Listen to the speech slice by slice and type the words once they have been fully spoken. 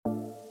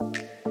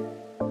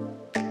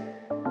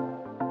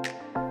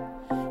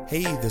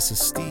Hey, this is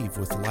Steve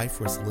with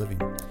Life Worth Living.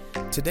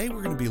 Today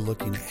we're going to be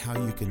looking at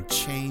how you can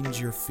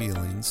change your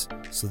feelings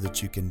so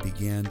that you can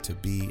begin to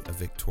be a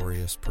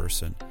victorious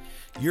person.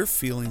 Your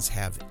feelings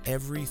have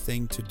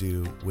everything to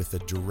do with the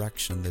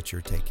direction that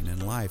you're taking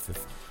in life.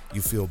 If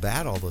you feel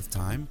bad all the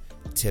time,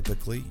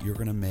 typically you're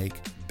going to make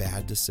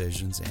bad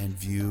decisions and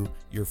view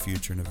your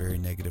future in a very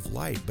negative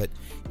light. But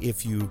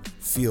if you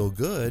feel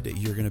good,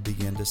 you're going to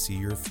begin to see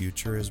your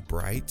future as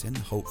bright and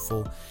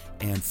hopeful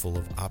and full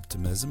of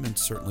optimism and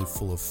certainly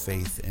full of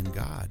faith in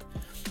God.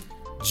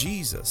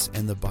 Jesus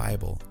and the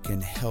Bible can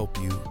help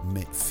you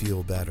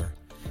feel better.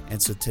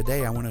 And so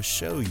today I want to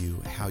show you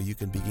how you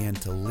can begin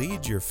to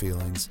lead your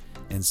feelings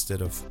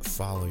instead of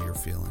follow your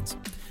feelings.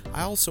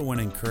 I also want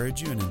to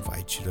encourage you and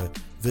invite you to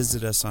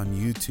visit us on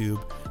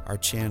YouTube. Our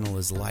channel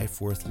is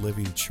Life Worth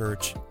Living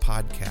Church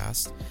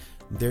Podcast.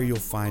 There you'll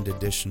find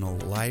additional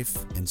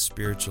life and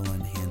spiritual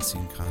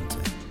enhancing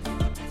content.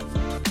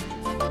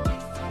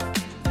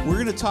 We're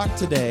going to talk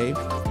today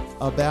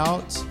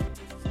about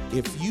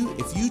if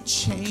you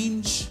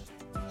change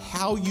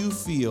how you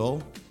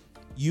feel,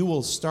 you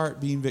will start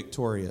being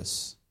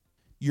victorious.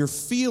 Your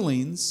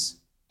feelings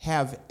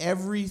have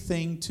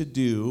everything to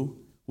do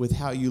with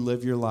how you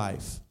live your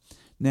life.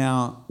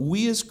 Now,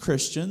 we as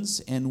Christians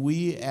and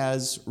we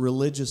as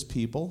religious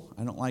people,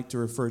 I don't like to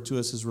refer to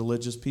us as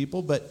religious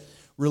people, but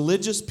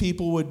religious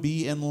people would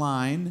be in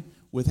line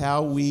with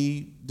how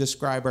we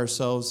describe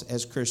ourselves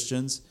as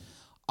Christians,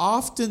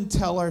 often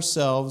tell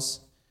ourselves,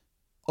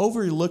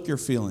 overlook your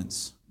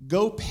feelings.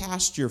 Go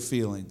past your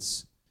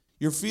feelings.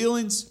 Your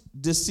feelings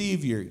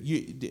deceive you.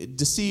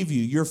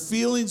 Your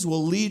feelings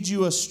will lead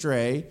you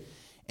astray.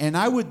 And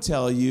I would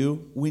tell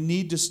you, we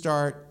need to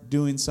start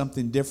doing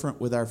something different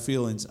with our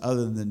feelings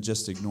other than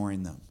just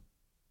ignoring them.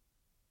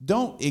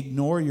 Don't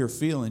ignore your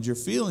feelings. Your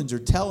feelings are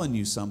telling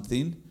you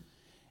something.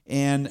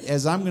 And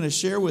as I'm going to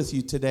share with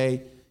you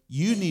today,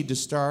 you need to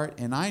start,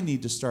 and I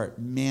need to start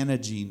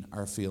managing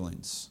our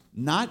feelings.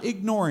 Not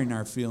ignoring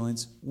our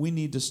feelings. We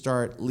need to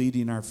start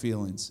leading our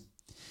feelings.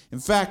 In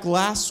fact,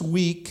 last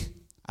week,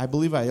 I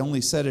believe I only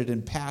said it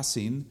in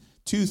passing,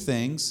 two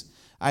things.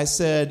 I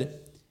said,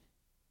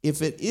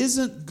 if it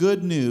isn't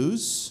good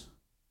news,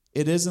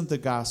 it isn't the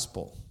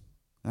gospel.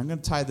 I'm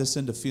going to tie this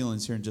into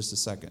feelings here in just a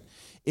second.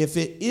 If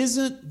it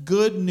isn't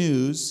good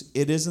news,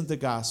 it isn't the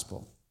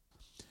gospel.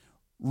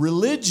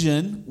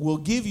 Religion will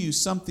give you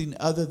something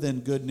other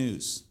than good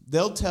news.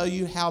 They'll tell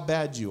you how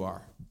bad you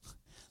are.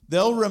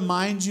 They'll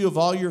remind you of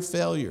all your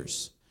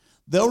failures.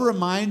 They'll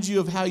remind you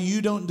of how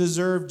you don't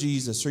deserve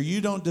Jesus or you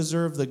don't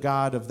deserve the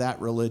God of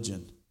that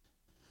religion.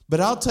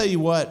 But I'll tell you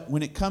what,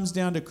 when it comes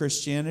down to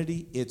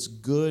Christianity, it's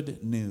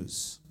good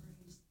news.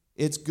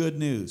 It's good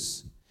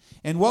news.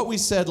 And what we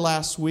said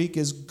last week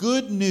is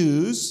good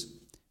news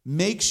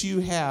makes you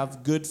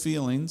have good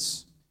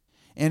feelings.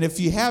 And if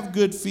you have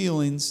good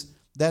feelings,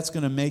 that's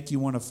going to make you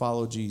want to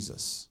follow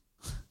Jesus.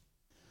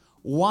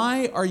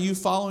 Why are you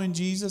following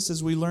Jesus,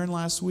 as we learned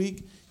last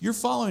week? You're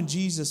following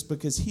Jesus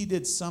because he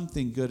did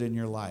something good in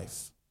your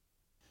life.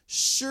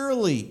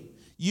 Surely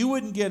you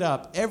wouldn't get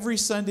up every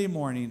Sunday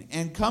morning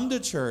and come to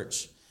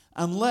church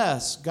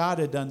unless God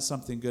had done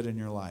something good in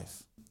your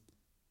life.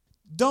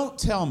 Don't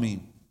tell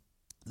me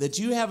that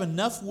you have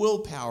enough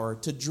willpower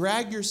to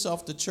drag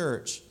yourself to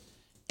church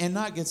and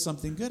not get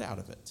something good out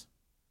of it.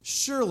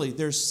 Surely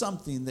there's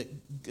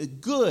something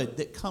good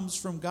that comes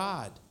from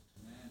God.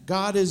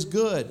 God is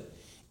good.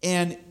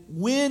 And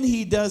when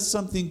he does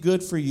something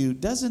good for you,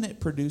 doesn't it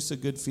produce a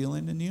good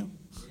feeling in you?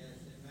 Yes,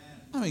 amen.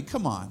 I mean,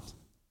 come on.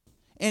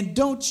 And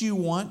don't you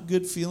want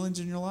good feelings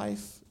in your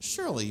life?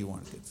 Surely you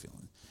want a good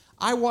feeling.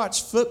 I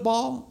watch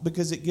football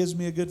because it gives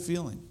me a good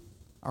feeling.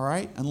 All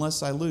right?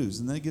 Unless I lose.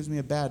 And then it gives me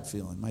a bad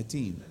feeling, my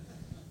team.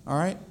 All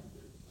right?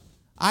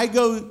 I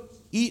go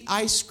eat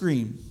ice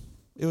cream.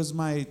 It was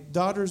my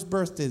daughter's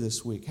birthday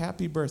this week.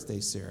 Happy birthday,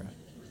 Sarah.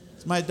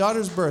 It's my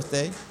daughter's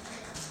birthday.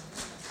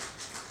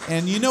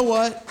 And you know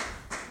what?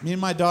 Me and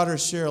my daughter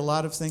share a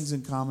lot of things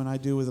in common. I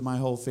do with my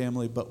whole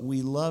family, but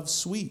we love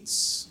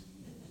sweets.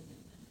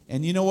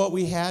 And you know what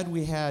we had?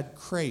 We had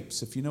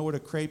crepes. If you know what a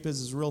crepe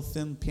is, it's a real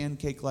thin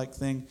pancake-like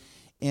thing.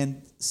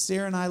 And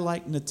Sarah and I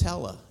like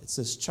Nutella. It's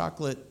this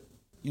chocolate,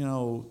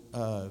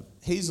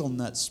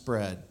 hazelnut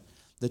spread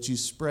that you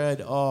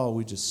spread. Oh,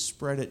 we just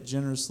spread it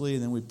generously,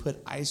 and then we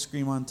put ice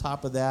cream on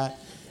top of that,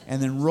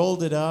 and then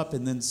rolled it up,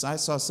 and then I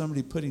saw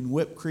somebody putting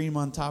whipped cream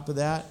on top of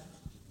that.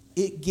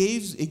 It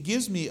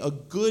gives me a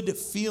good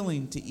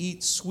feeling to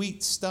eat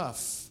sweet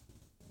stuff.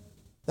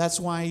 That's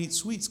why I eat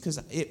sweets, because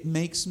it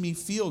makes me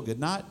feel good.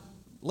 Not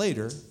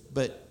later,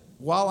 but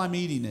while I'm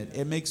eating it,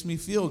 it makes me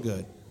feel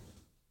good.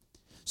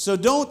 So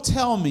don't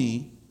tell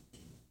me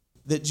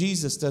that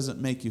Jesus doesn't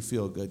make you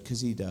feel good,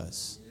 because he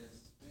does.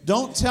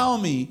 Don't tell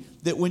me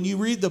that when you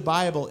read the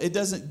Bible, it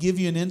doesn't give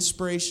you an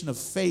inspiration of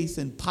faith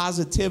and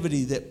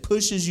positivity that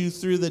pushes you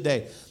through the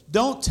day.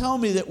 Don't tell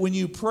me that when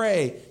you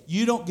pray,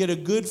 you don't get a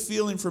good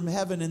feeling from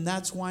heaven and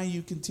that's why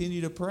you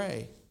continue to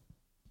pray.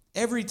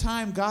 Every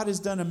time God has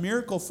done a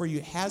miracle for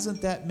you,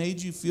 hasn't that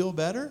made you feel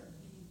better?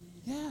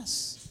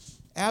 Yes,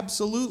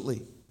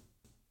 absolutely.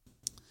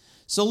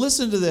 So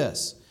listen to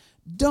this.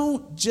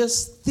 Don't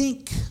just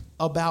think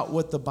about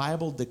what the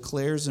Bible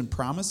declares and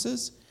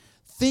promises.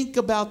 Think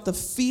about the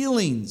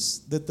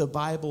feelings that the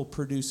Bible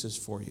produces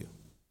for you.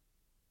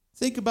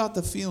 Think about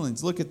the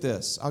feelings. Look at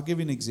this. I'll give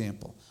you an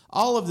example.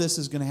 All of this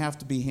is going to have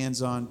to be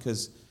hands-on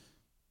because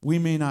we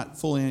may not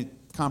fully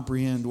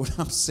comprehend what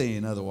I'm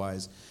saying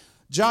otherwise.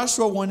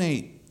 Joshua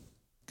 1:8.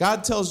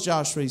 God tells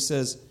Joshua, he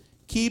says,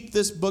 keep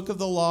this book of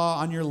the law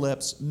on your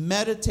lips,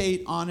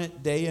 meditate on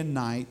it day and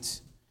night,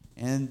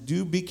 and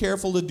be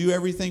careful to do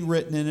everything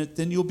written in it,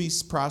 then you'll be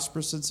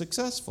prosperous and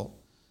successful.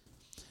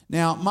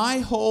 Now, my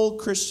whole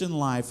Christian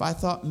life, I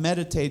thought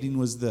meditating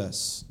was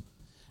this.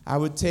 I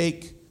would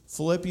take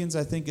Philippians,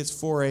 I think it's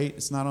 4:8.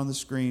 It's not on the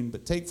screen,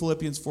 but take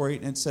Philippians 4:8,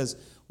 and it says,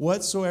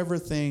 whatsoever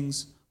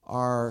things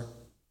are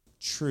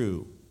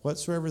true,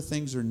 whatsoever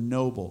things are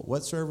noble,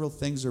 whatsoever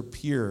things are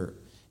pure.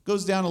 It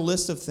goes down a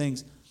list of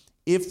things.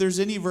 If there's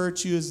any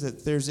virtues,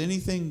 if there's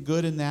anything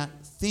good in that,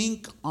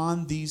 think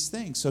on these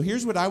things. So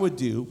here's what I would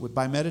do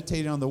by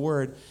meditating on the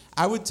word.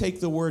 I would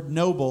take the word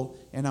noble,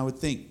 and I would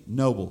think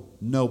noble,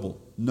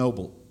 noble,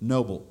 noble,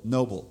 noble,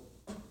 noble.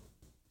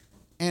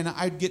 And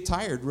I'd get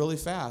tired really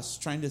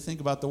fast trying to think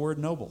about the word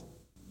noble.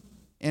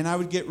 And I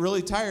would get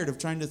really tired of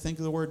trying to think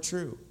of the word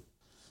true.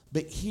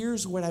 But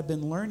here's what I've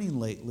been learning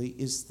lately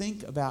is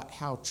think about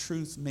how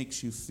truth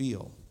makes you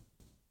feel.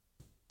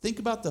 Think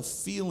about the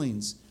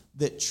feelings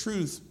that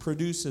truth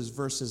produces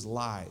versus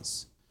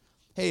lies.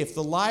 Hey, if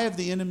the lie of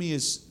the enemy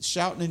is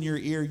shouting in your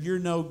ear, you're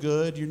no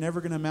good, you're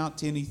never going to amount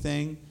to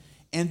anything,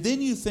 and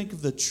then you think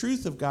of the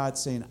truth of God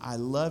saying, I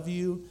love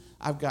you,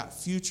 I've got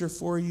future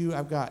for you,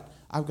 I've got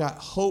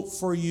hope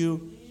for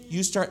you.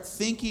 You start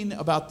thinking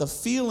about the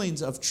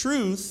feelings of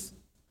truth,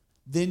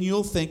 then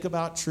you'll think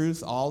about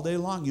truth all day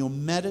long. You'll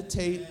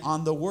meditate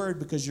on the word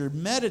because you're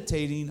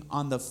meditating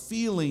on the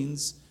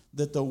feelings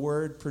that the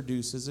word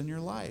produces in your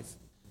life.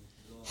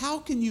 How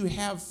can you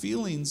have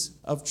feelings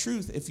of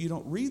truth if you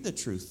don't read the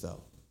truth,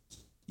 though?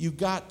 You've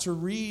got to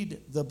read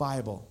the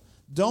Bible.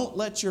 Don't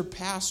let your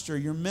pastor,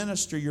 your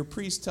minister, your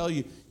priest tell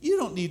you, you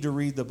don't need to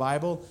read the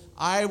Bible.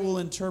 I will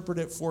interpret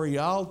it for you.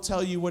 I'll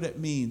tell you what it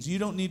means. You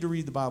don't need to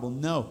read the Bible.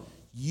 No,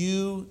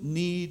 you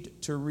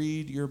need to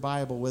read your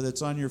Bible, whether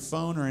it's on your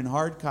phone or in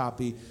hard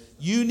copy.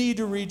 You need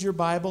to read your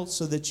Bible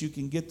so that you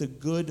can get the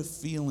good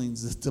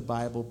feelings that the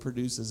Bible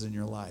produces in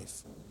your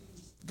life.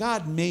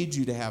 God made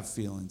you to have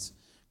feelings.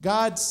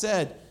 God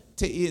said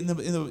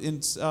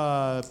in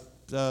Psalms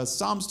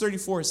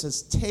 34, it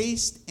says,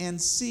 taste and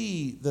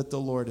see that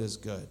the Lord is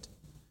good.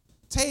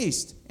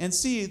 Taste and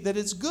see that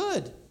it's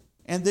good,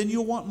 and then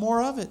you'll want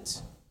more of it.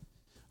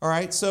 All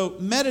right, so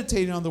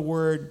meditating on the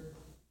word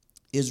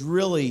is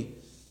really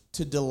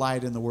to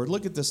delight in the word.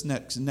 Look at this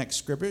next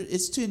scripture.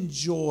 It's to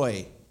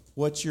enjoy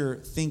what you're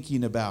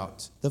thinking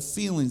about, the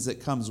feelings that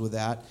comes with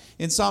that.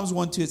 In Psalms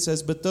 1:2, it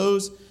says, but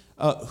those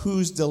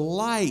whose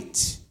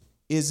delight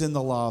is in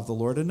the law of the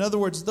Lord. In other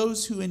words,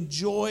 those who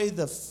enjoy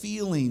the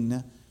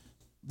feeling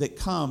that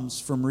comes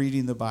from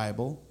reading the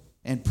Bible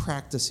and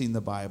practicing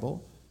the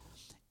Bible.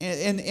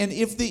 And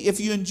if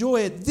you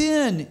enjoy it,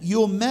 then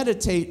you'll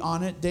meditate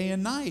on it day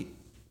and night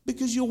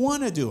because you'll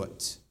want to do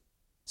it.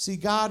 See,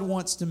 God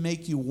wants to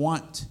make you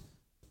want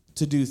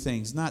to do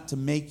things, not to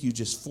make you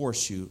just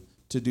force you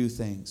to do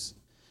things.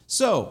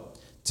 So,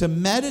 to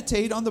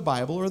meditate on the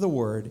Bible or the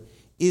Word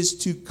is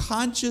to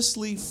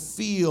consciously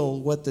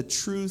feel what the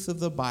truth of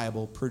the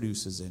Bible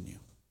produces in you.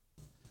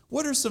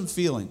 What are some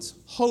feelings?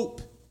 Hope.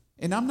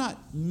 And I'm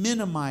not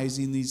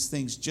minimizing these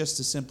things just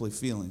to simply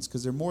feelings,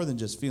 because they're more than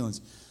just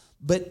feelings.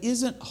 But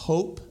isn't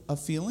hope a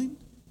feeling?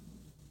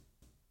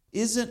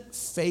 Isn't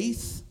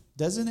faith,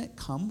 doesn't it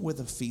come with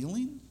a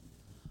feeling?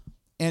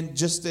 And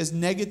just as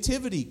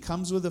negativity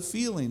comes with a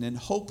feeling and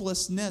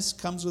hopelessness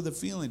comes with a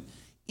feeling,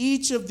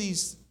 each of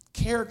these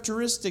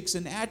characteristics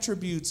and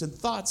attributes and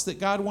thoughts that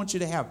God wants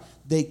you to have,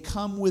 they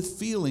come with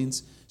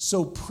feelings.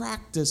 So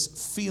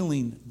practice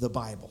feeling the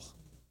Bible.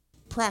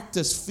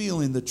 Practice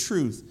feeling the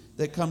truth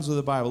that comes with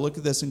the Bible. Look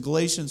at this in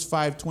Galatians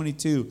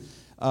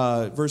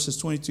 5:22, verses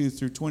 22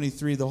 through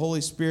 23. The Holy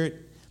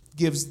Spirit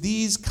gives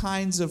these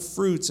kinds of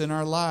fruits in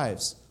our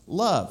lives.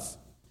 Love.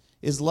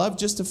 Is love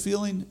just a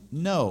feeling?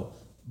 No.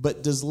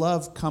 But does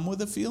love come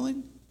with a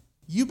feeling?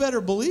 You better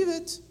believe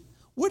it.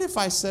 What if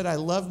I said I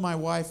love my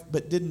wife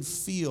but didn't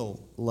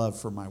feel love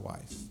for my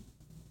wife?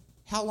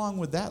 How long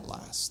would that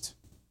last?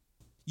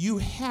 You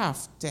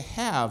have to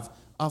have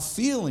a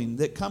feeling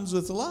that comes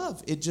with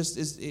love. It just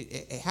is.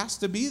 It has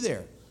to be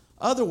there.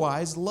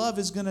 Otherwise, love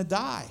is going to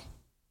die.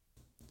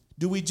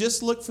 Do we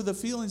just look for the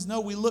feelings?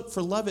 No, we look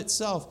for love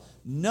itself,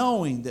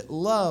 knowing that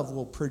love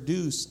will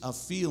produce a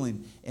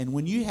feeling. And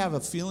when you have a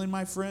feeling,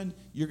 my friend,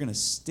 you're going to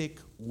stick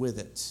with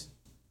it.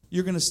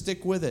 You're going to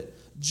stick with it.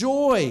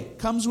 Joy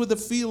comes with a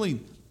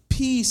feeling.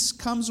 Peace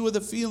comes with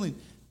a feeling.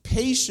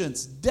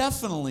 Patience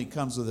definitely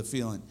comes with a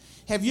feeling.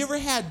 Have you ever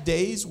had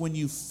days when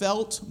you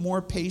felt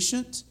more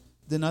patient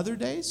than other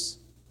days?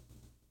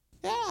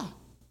 Yeah.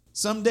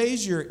 Some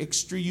days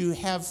you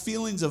have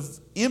feelings of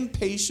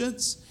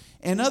impatience,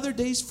 and other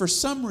days, for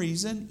some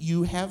reason,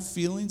 you have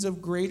feelings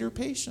of greater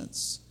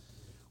patience.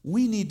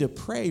 We need to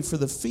pray for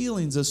the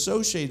feelings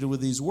associated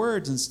with these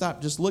words and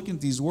stop just looking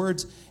at these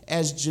words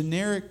as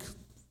generic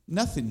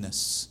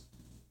nothingness.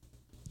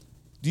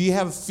 Do you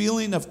have a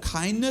feeling of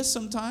kindness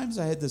sometimes?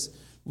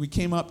 We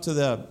came up to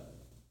the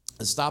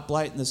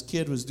stoplight and this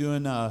kid was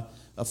doing a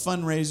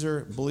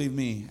fundraiser. Believe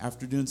me,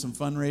 after doing some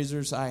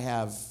fundraisers, I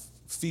have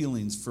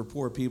feelings for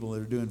poor people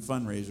that are doing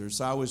fundraisers.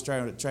 So I always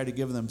try to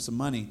give them some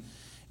money.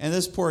 And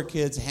this poor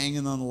kid's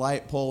hanging on the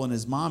light pole and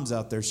his mom's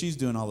out there. She's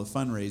doing all the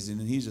fundraising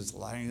and he's just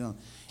lying on.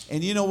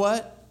 And you know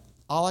what?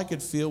 All I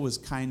could feel was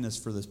kindness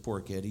for this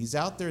poor kid. He's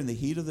out there in the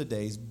heat of the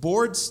day. He's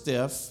bored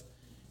stiff.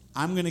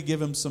 I'm going to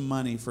give him some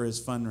money for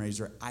his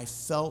fundraiser. I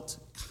felt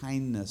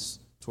kindness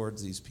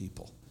towards these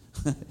people.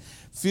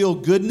 Feel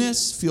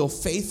goodness, feel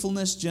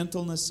faithfulness,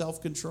 gentleness,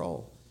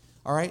 self-control.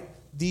 All right?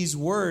 These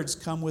words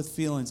come with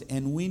feelings,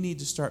 and we need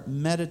to start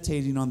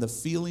meditating on the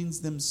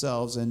feelings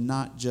themselves and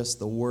not just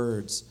the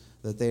words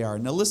that they are.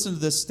 Now listen to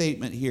this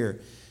statement here.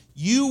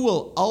 You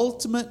will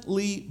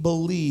ultimately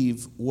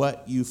believe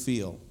what you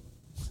feel.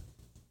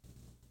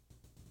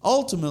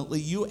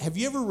 Ultimately, have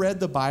you ever read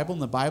the Bible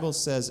and the Bible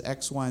says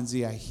X, Y, and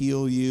Z, I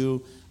heal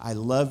you, I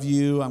love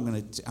you, I'm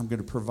going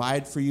to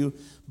provide for you,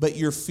 but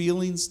your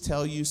feelings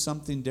tell you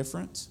something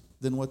different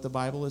than what the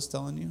Bible is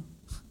telling you?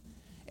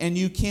 And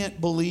you can't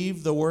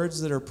believe the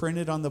words that are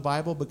printed on the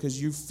Bible because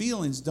your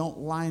feelings don't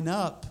line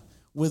up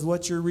with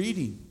what you're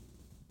reading.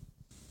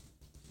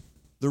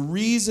 The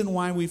reason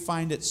why we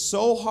find it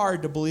so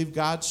hard to believe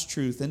God's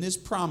truth and His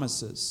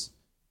promises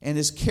and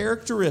His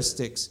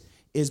characteristics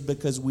is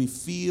because we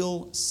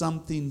feel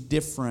something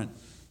different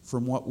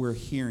from what we're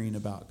hearing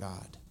about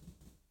God.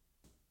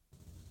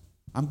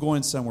 I'm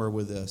going somewhere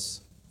with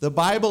this. The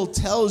Bible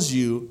tells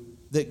you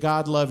that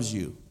God loves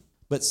you,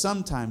 but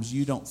sometimes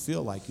you don't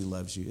feel like He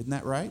loves you. Isn't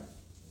that right?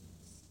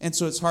 And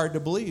so it's hard to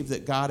believe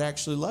that God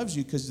actually loves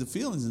you because the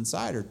feelings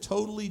inside are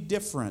totally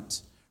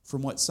different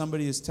from what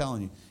somebody is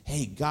telling you.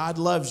 Hey, God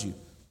loves you,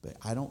 but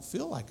I don't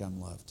feel like I'm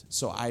loved,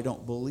 so I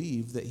don't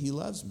believe that He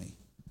loves me.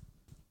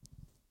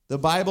 The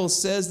Bible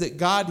says that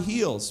God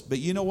heals, but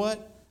you know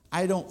what?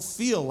 I don't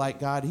feel like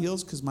God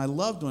heals because my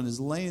loved one is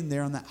laying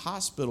there on that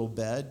hospital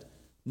bed,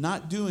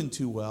 not doing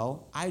too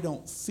well. I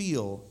don't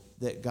feel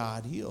that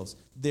God heals.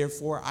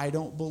 Therefore, I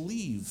don't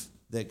believe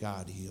that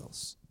God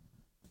heals.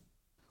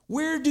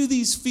 Where do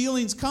these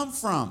feelings come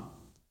from?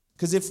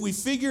 Because if we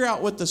figure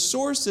out what the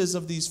source is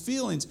of these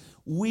feelings,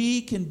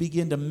 we can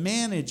begin to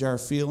manage our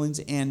feelings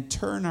and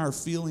turn our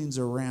feelings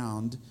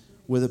around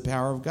with the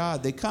power of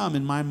God. They come,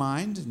 in my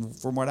mind, and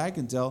from what I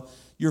can tell,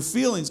 your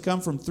feelings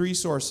come from three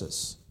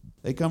sources.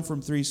 They come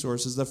from three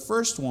sources. The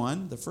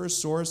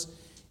first source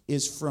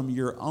is from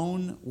your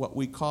own, what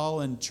we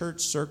call in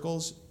church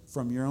circles,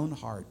 from your own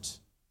heart.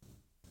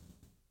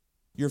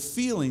 Your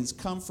feelings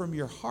come from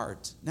your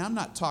heart. Now, I'm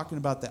not talking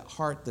about that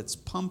heart that's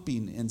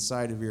pumping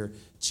inside of your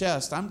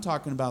chest. I'm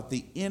talking about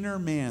the inner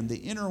man, the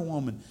inner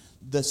woman,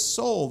 the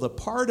soul, the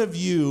part of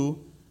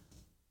you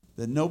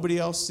that nobody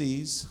else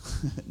sees,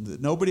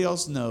 that nobody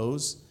else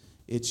knows.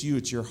 It's you,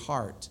 it's your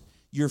heart.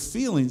 Your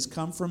feelings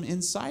come from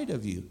inside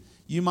of you.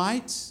 You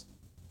might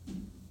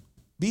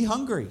be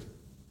hungry,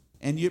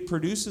 and it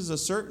produces a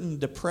certain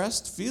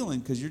depressed feeling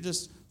because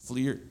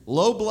you're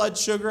low blood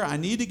sugar. I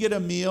need to get a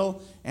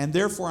meal, and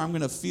therefore I'm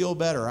going to feel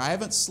better. I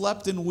haven't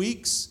slept in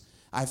weeks.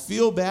 I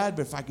feel bad,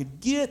 but if I could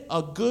get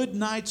a good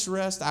night's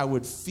rest, I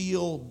would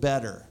feel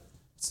better.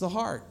 It's the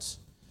heart.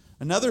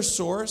 Another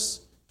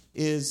source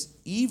is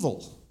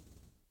evil.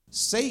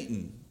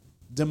 Satan,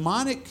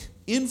 demonic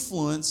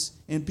influence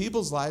in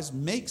people's lives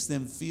makes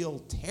them feel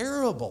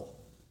terrible,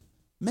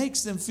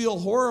 makes them feel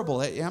horrible.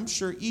 I'm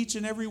sure each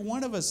and every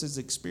one of us has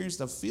experienced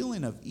a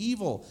feeling of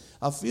evil,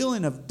 a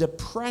feeling of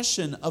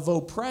depression, of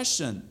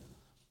oppression.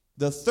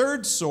 The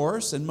third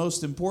source and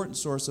most important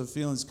source of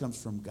feelings comes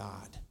from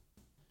God.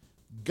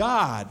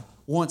 God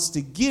wants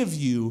to give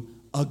you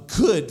a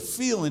good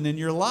feeling in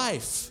your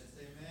life.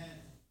 Amen.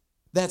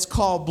 That's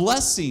called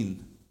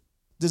blessing.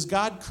 Does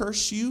God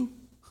curse you?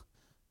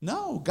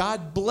 No,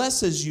 God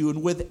blesses you,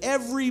 and with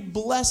every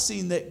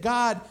blessing that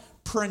God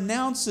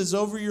pronounces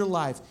over your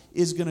life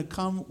is going to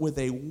come with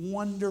a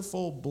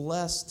wonderful,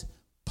 blessed,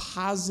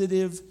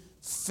 positive,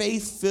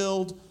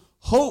 faith-filled,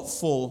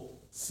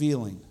 hopeful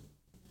feeling.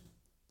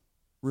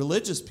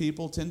 Religious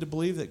people tend to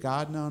believe that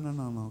God,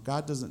 no.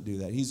 God doesn't do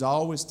that. He's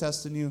always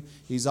testing you.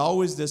 He's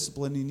always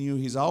disciplining you.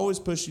 He's always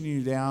pushing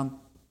you down.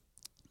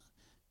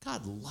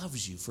 God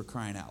loves you, for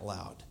crying out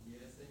loud.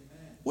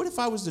 What if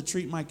I was to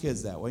treat my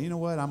kids that way? You know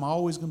what? I'm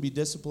always going to be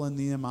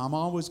disciplining them. I'm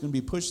always going to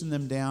be pushing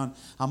them down.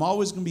 I'm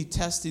always going to be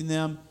testing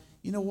them.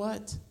 You know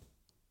what?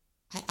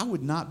 I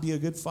would not be a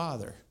good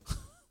father.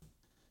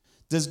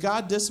 Does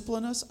God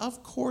discipline us?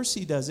 Of course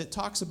He does. It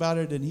talks about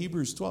it in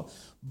Hebrews 12.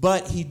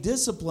 But He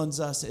disciplines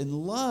us in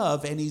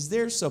love, and He's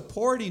there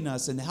supporting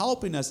us and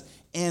helping us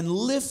and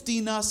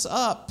lifting us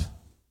up.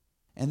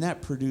 And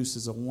that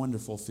produces a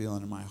wonderful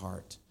feeling in my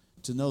heart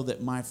to know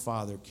that my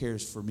Father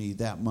cares for me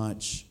that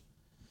much.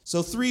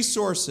 So 3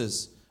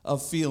 sources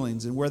of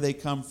feelings and where they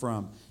come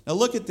from. Now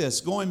look at this.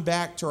 Going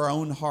back to our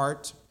own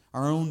heart,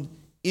 our own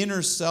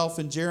inner self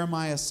in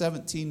Jeremiah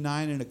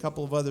 17:9 and a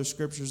couple of other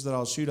scriptures that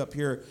I'll shoot up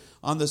here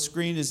on the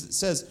screen. It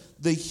says,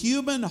 the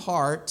human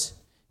heart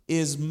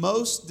is the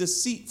most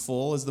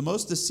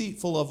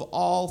deceitful of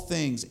all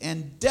things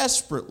and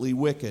desperately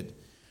wicked.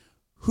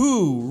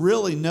 Who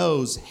really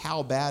knows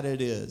how bad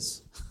it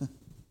is?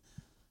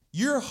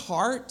 Your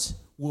heart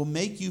will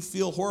make you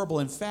feel horrible.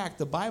 In fact,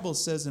 the Bible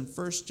says in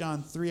 1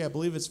 John 3, I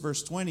believe it's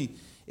verse 20,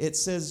 it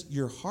says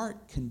your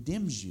heart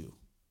condemns you.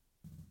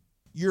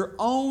 Your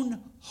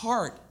own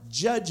heart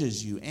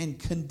judges you and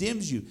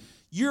condemns you.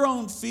 Your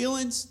own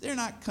feelings,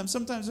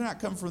 sometimes they're not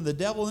coming from the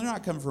devil, they're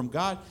not coming from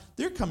God,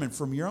 they're coming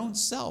from your own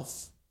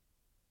self.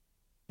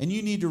 And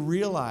you need to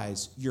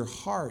realize your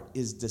heart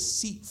is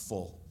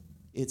deceitful.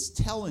 It's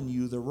telling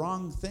you the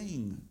wrong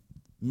thing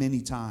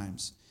many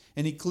times.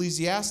 In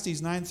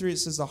Ecclesiastes 9:3, it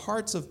says, the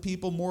hearts of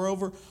people,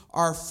 moreover,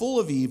 are full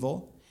of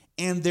evil,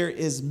 and there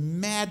is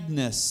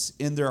madness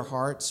in their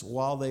hearts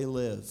while they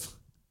live.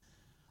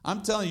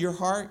 I'm telling you, your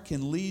heart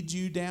can lead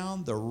you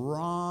down the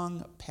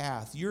wrong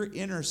path. Your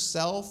inner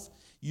self,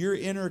 your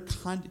inner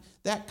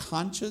that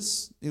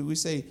conscience, we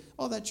say,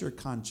 oh, that's your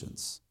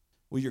conscience.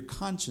 Well, your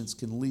conscience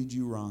can lead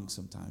you wrong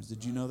sometimes.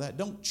 Did you know that?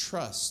 Don't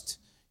trust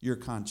your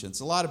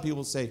conscience. A lot of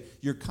people say,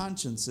 your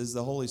conscience is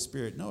the Holy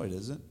Spirit. No, it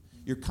isn't.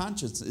 Your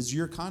conscience is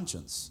your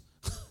conscience.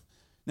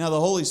 Now, the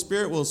Holy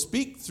Spirit will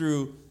speak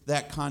through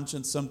that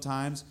conscience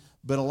sometimes,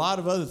 but a lot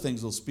of other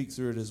things will speak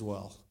through it as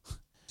well.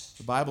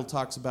 The Bible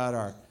talks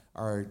about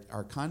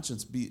our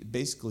conscience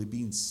basically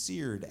being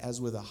seared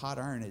as with a hot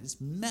iron. It's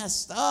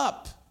messed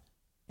up.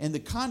 And the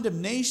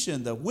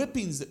condemnation, the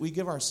whippings that we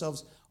give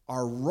ourselves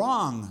are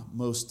wrong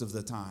most of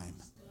the time.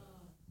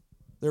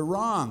 They're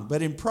wrong.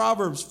 But in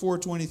Proverbs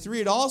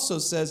 4:23, it also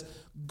says,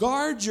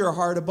 guard your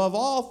heart above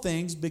all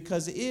things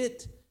because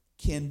it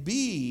can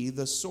be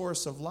the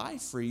source of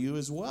life for you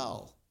as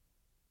well.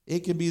 It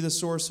can be the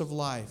source of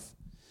life.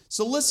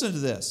 So listen to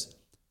this.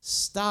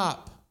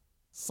 Stop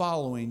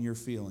following your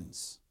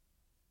feelings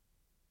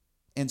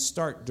and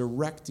start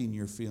directing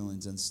your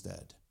feelings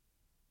instead.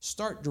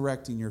 Start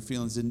directing your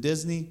feelings. In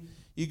Disney,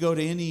 you go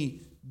to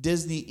any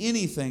Disney,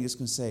 anything, it's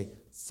going to say,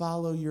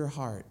 follow your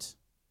heart.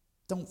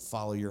 Don't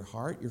follow your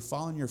heart. You're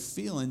following your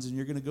feelings, and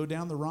you're going to go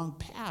down the wrong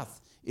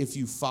path if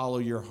you follow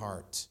your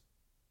heart.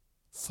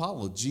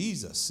 Follow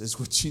Jesus is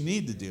what you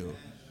need to do.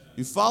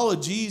 You follow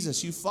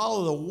Jesus. You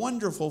follow the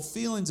wonderful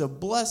feelings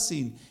of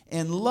blessing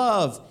and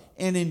love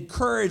and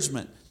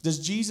encouragement. Does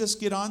Jesus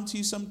get on to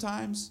you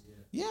sometimes?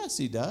 Yes,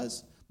 he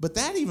does. But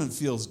that even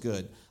feels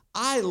good.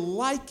 I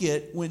like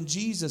it when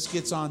Jesus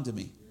gets on to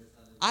me.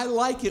 I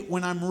like it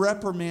when I'm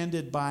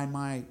reprimanded by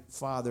my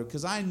Father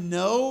because I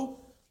know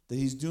that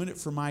he's doing it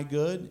for my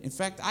good. In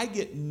fact, I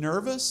get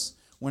nervous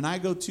when I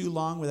go too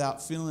long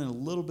without feeling a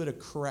little bit of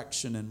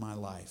correction in my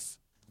life.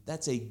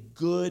 That's a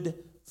good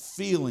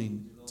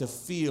feeling to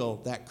feel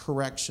that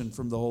correction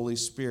from the Holy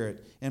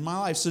Spirit in my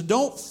life. So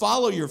don't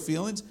follow your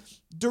feelings.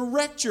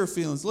 Direct your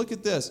feelings. Look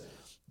at this.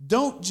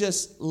 Don't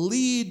just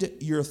lead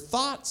your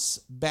thoughts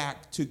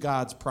back to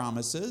God's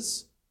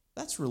promises.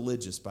 That's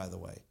religious, by the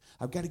way.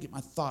 I've got to get my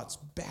thoughts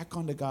back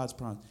onto God's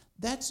promise.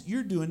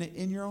 You're doing it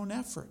in your own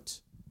effort.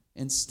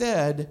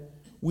 Instead,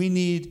 we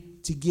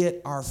need to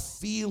get our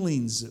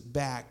feelings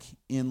back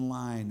in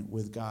line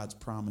with God's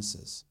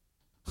promises.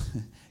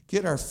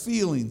 Get our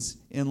feelings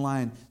in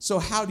line. So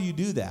how do you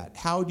do that?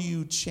 How do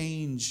you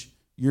change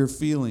your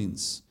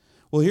feelings?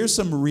 Well, here's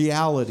some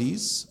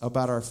realities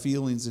about our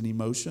feelings and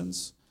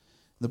emotions.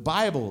 The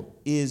Bible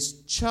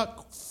is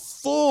chock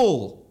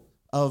full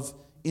of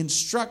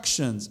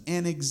instructions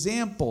and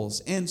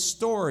examples and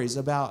stories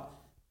about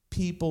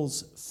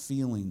people's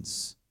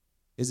feelings.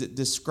 Is it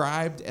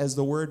described as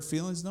the word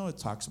feelings? No, it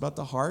talks about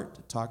the heart.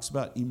 It talks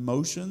about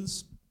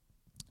emotions,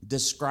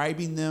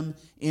 describing them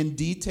in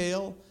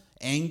detail.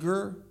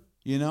 Anger,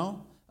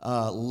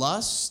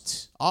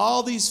 lust,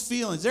 all these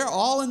feelings. They're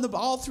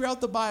all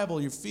throughout the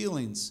Bible, your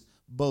feelings,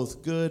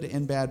 both good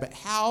and bad. But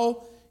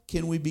how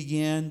can we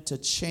begin to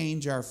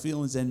change our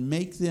feelings and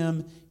make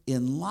them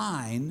in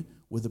line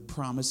with the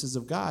promises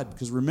of God?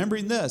 Because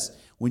remembering this,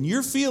 when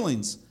your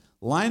feelings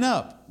line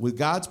up with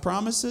God's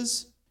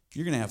promises,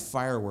 you're going to have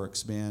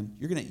fireworks, man.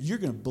 You're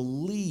going to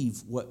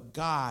believe what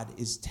God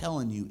is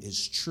telling you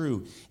is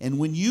true. And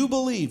when you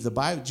believe, the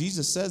Bible,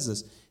 Jesus says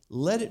this,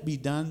 let it be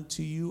done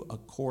to you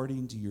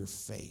according to your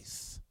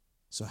faith.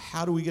 So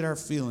how do we get our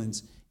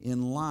feelings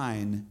in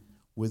line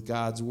with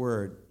God's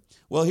word?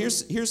 Well,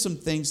 here's some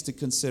things to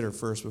consider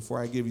first before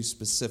I give you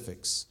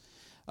specifics.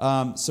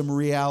 Some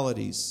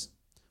realities.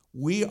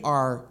 We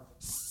are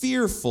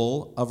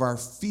fearful of our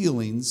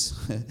feelings.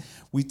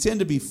 We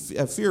tend to be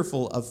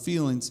fearful of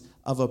feelings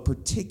of a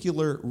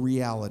particular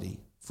reality.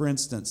 For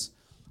instance,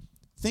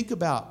 think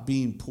about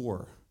being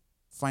poor,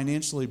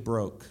 financially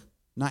broke,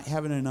 not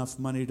having enough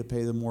money to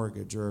pay the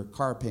mortgage or a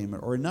car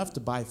payment or enough to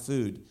buy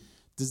food.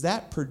 Does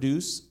that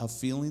produce a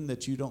feeling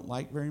that you don't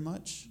like very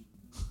much?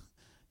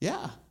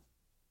 Yeah.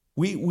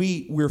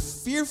 We're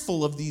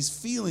fearful of these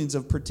feelings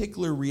of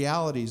particular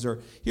realities.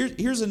 Or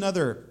here's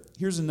another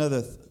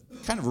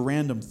kind of a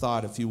random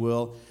thought, if you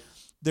will.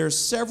 There's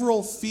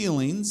several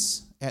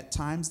feelings at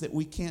times that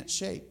we can't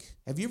shake.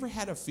 Have you ever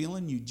had a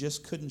feeling you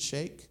just couldn't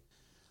shake?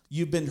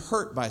 You've been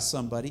hurt by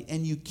somebody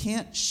and you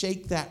can't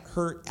shake that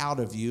hurt out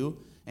of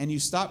you, and you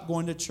stop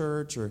going to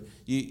church, or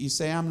you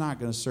say, I'm not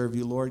going to serve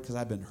you, Lord, because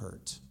I've been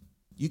hurt.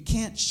 You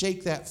can't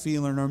shake that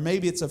feeling. Or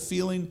maybe it's a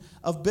feeling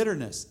of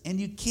bitterness and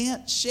you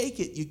can't shake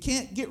it. You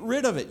can't get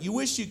rid of it. You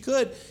wish you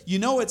could. You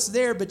know it's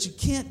there, but you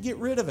can't get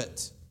rid of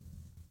it.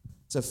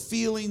 It's a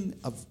feeling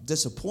of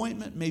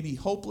disappointment, maybe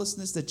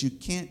hopelessness that you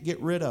can't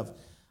get rid of.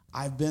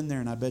 I've been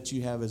there, and I bet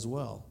you have as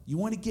well. You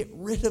want to get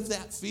rid of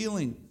that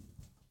feeling.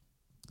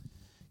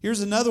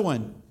 Here's another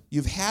one.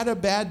 You've had a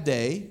bad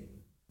day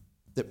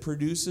that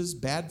produces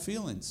bad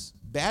feelings.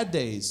 Bad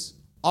days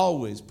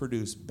always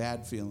produce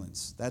bad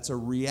feelings. That's a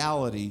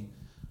reality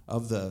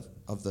of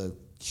the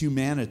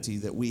humanity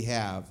that we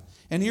have.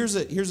 And here's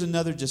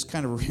another just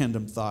kind of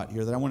random thought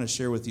here that I want to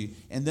share with you.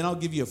 And then I'll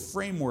give you a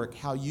framework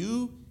how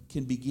you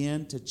can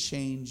begin to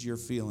change your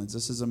feelings.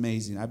 This is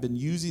amazing. I've been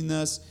using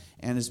this,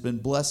 and it's been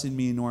blessing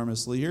me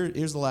enormously.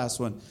 Here's the last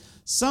one.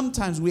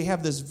 Sometimes we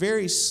have this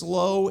very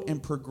slow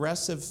and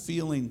progressive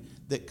feeling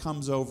that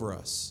comes over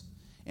us.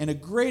 And a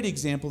great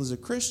example as a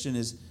Christian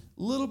is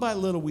little by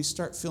little we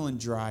start feeling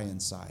dry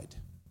inside.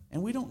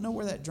 And we don't know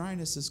where that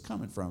dryness is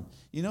coming from.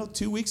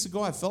 2 weeks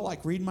ago I felt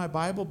like reading my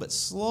Bible, but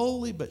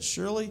slowly but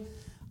surely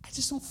I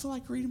just don't feel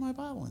like reading my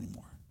Bible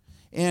anymore.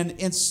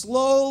 And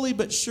slowly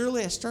but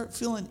surely I start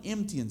feeling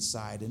empty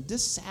inside and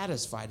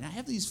dissatisfied. And I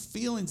have these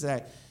feelings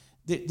that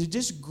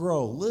just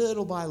grow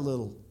little by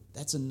little.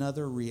 That's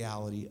another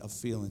reality of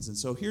feelings. And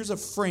so here's a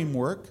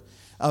framework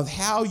of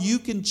how you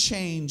can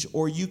change,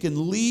 or you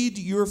can lead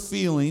your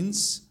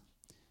feelings.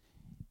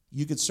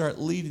 You could start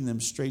leading them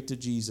straight to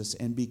Jesus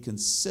and be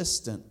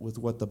consistent with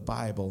what the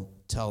Bible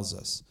tells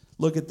us.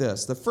 Look at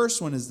this. The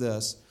first one is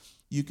this.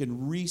 You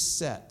can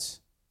reset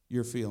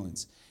your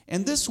feelings.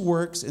 And this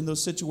works in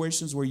those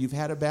situations where you've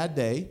had a bad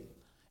day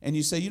and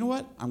you say, you know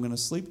what? I'm going to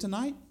sleep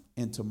tonight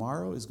and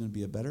tomorrow is going to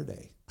be a better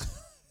day.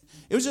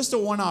 It was just a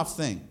one-off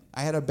thing.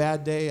 I had a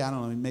bad day. I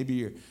don't know, maybe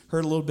you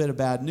heard a little bit of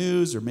bad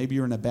news, or maybe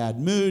you're in a bad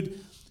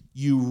mood.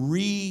 You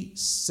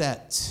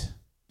reset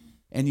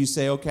and you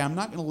say, okay, I'm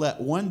not going to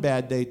let one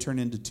bad day turn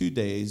into 2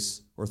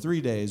 days or 3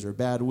 days or a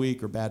bad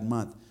week or bad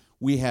month.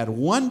 We had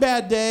one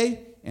bad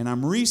day and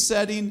I'm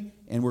resetting,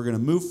 and we're going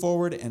to move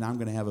forward, and I'm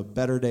going to have a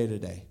better day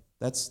today.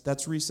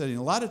 That's resetting.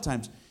 A lot of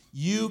times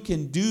you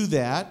can do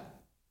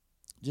that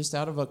just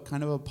out of a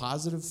kind of a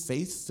positive,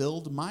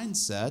 faith-filled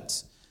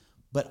mindset,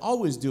 but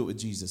always do it with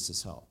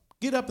Jesus' help.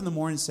 Get up in the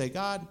morning and say,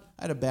 God,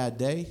 I had a bad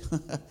day,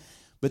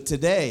 but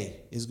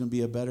today is going to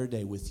be a better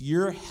day. With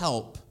your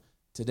help,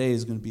 today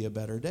is going to be a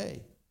better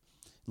day.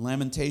 In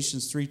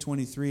Lamentations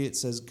 3:23, it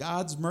says,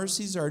 God's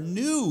mercies are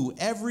new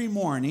every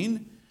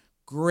morning.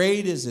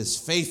 Great is his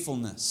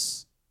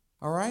faithfulness.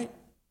 All right?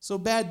 So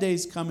bad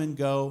days come and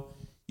go.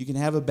 You can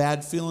have a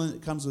bad feeling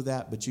that comes with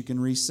that, but you can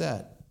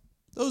reset.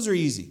 Those are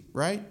easy,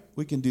 right?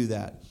 We can do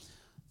that.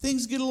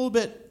 Things get a little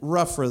bit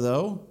rougher,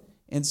 though,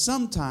 and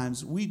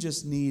sometimes we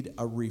just need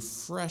a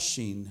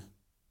refreshing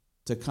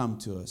to come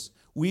to us.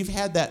 We've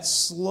had that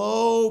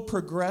slow,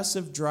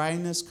 progressive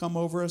dryness come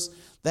over us,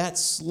 that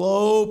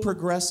slow,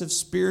 progressive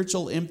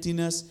spiritual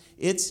emptiness.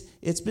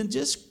 It's been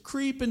just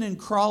creeping and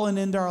crawling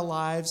into our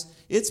lives.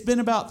 It's been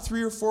about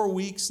 3 or 4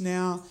 weeks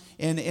now,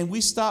 and we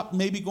stopped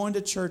maybe going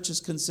to churches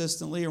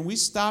consistently, or we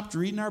stopped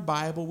reading our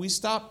Bible. We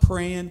stopped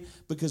praying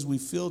because we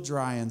feel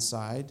dry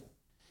inside,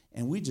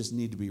 and we just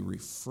need to be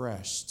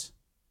refreshed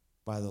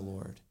by the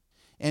Lord.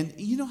 And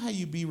you know how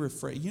you be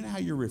refreshed? You know how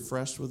you're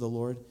refreshed with the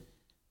Lord?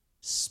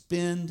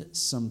 Spend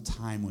some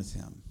time with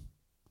him.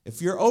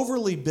 If you're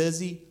overly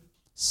busy,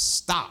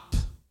 stop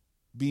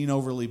being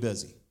overly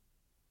busy.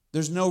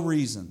 There's no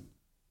reason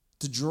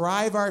to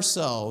drive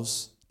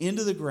ourselves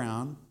into the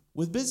ground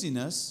with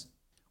busyness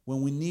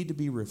when we need to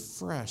be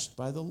refreshed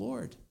by the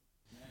Lord.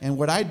 And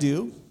what I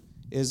do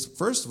is,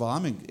 first of all,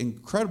 I'm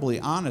incredibly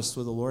honest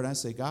with the Lord. I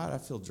say, God, I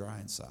feel dry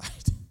inside.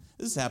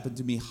 This has happened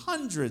to me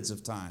hundreds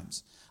of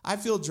times. I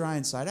feel dry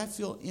inside. I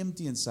feel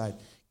empty inside.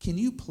 Can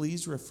you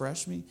please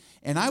refresh me?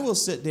 And I will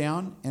sit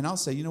down and I'll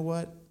say, you know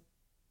what?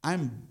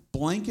 I'm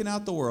blanking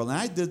out the world. And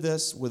I did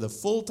this with a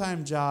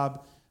full-time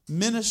job,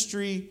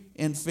 ministry,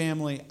 and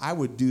family. I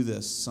would do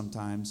this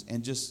sometimes,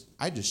 and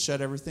I'd just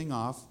shut everything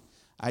off.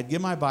 I'd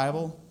get my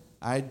Bible.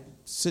 I'd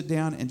sit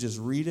down and just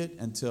read it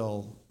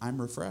until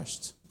I'm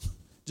refreshed.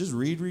 Just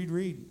read.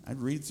 I'd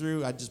read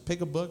through. I'd just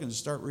pick a book and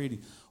just start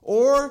reading.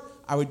 Or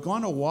I would go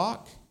on a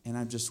walk, and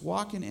I'm just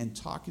walking and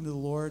talking to the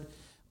Lord,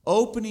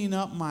 opening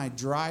up my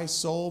dry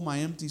soul, my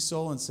empty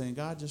soul, and saying,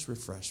 God, just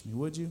refresh me,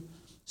 would you?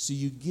 So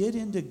you get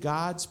into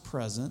God's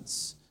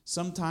presence.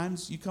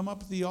 Sometimes you come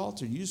up at the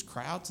altar and you just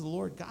cry out to the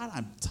Lord, God,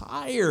 I'm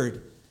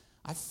tired.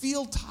 I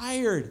feel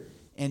tired.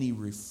 And he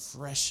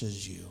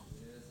refreshes you.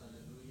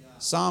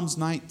 Psalms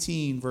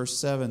 19, verse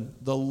 7,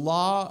 the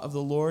law of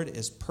the Lord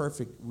is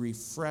perfect,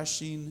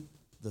 refreshing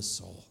the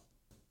soul.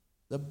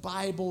 The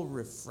Bible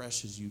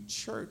refreshes you.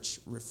 Church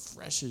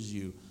refreshes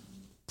you.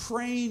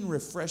 Praying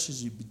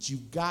refreshes you, but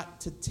you've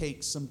got to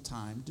take some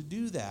time to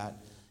do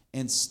that.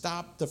 and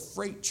stop the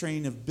freight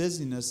train of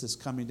busyness that's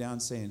coming down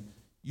saying,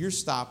 you're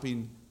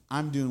stopping,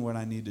 I'm doing what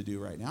I need to do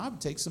right now. I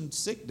would take some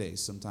sick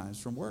days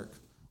sometimes from work.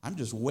 I'm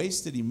just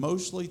wasted,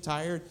 emotionally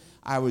tired.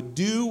 I would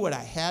do what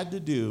I had to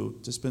do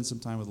to spend some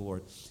time with the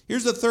Lord.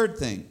 Here's the third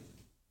thing.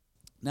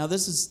 Now,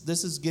 this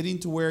is getting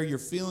to where your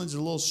feelings are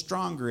a little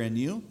stronger in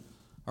you,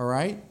 all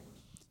right?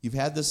 You've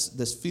had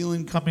this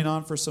feeling coming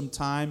on for some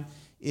time,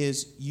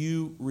 is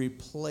you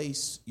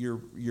replace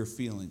your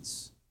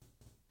feelings.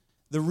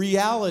 The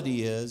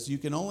reality is you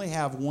can only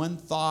have one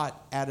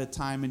thought at a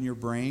time in your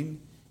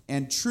brain,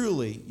 and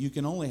truly, you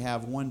can only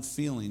have one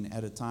feeling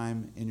at a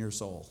time in your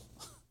soul.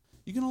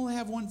 You can only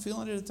have one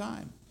feeling at a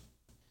time.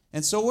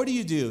 And so what do?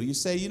 You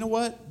say, you know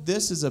what?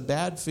 This is a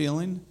bad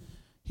feeling.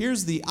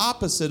 Here's the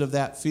opposite of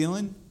that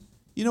feeling.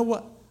 You know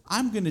what?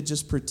 I'm going to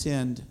just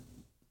pretend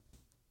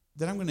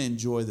that I'm going to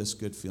enjoy this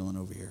good feeling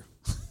over here.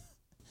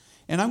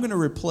 And I'm going to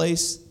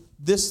replace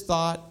this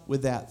thought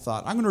with that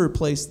thought. I'm going to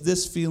replace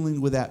this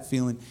feeling with that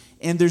feeling.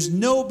 And there's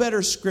no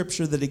better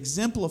scripture that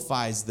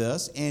exemplifies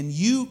this, and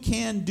you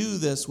can do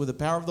this with the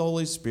power of the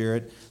Holy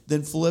Spirit,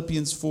 than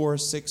Philippians 4,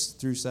 6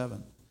 through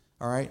 7.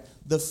 All right?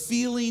 The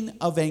feeling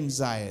of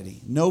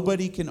anxiety.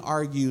 Nobody can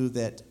argue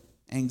that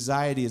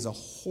anxiety is a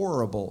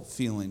horrible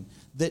feeling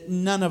that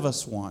none of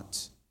us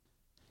want.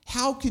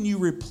 How can you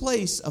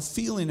replace a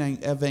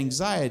feeling of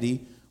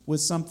anxiety with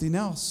something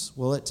else?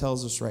 Well, it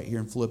tells us right here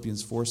in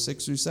Philippians 4,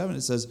 6 through 7.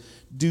 It says,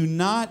 do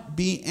not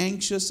be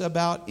anxious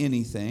about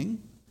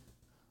anything,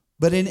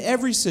 but in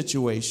every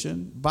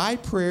situation, by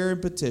prayer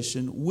and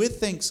petition, with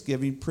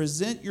thanksgiving,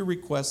 present your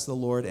requests to the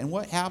Lord. And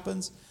what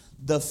happens?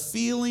 The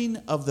feeling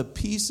of the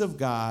peace of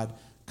God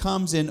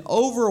comes and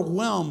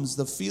overwhelms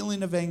the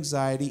feeling of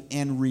anxiety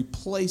and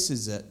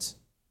replaces it.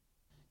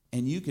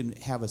 And you can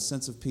have a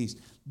sense of peace.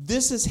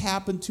 This has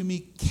happened to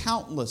me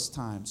countless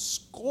times,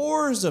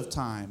 scores of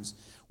times,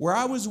 where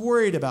I was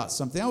worried about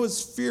something. I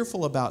was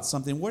fearful about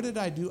something. What did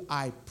I do?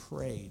 I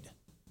prayed.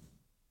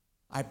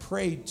 I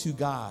prayed to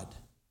God.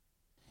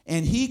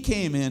 And He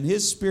came in,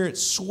 His Spirit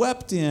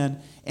swept in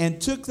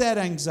and took that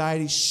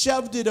anxiety,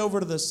 shoved it over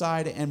to the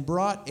side, and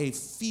brought a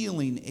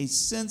feeling, a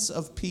sense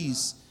of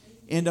peace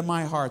into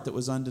my heart that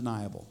was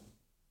undeniable.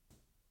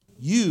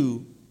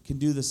 You can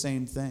do the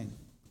same thing.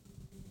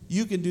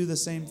 You can do the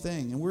same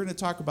thing. And we're going to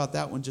talk about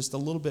that one just a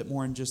little bit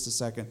more in just a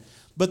second.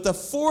 But the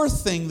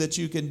fourth thing that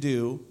you can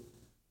do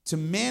to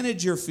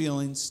manage your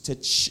feelings, to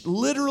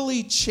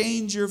literally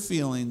change your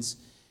feelings,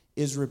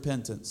 is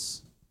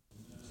repentance.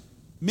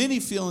 Many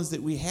feelings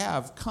that we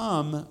have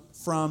come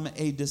from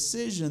a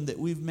decision that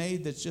we've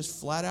made that's just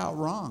flat out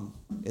wrong.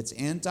 It's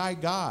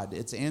anti-God.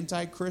 It's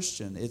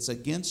anti-Christian. It's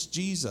against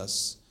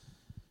Jesus.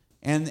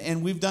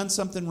 And we've done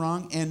something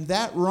wrong, and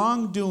that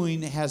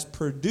wrongdoing has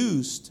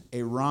produced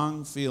a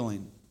wrong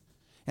feeling.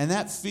 And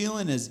that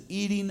feeling is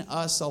eating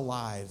us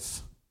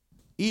alive.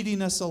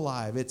 Eating us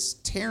alive. It's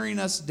tearing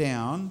us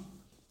down.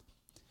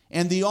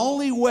 And the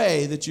only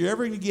way that you're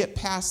ever going to get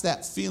past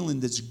that feeling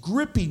that's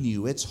gripping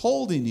you, it's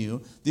holding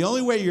you, the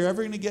only way you're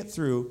ever going to get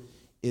through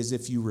is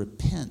if you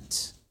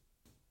repent.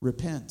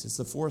 Repent. It's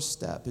the fourth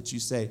step. It's you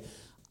say,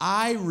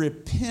 I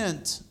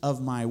repent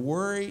of my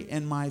worry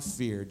and my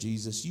fear.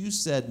 Jesus, you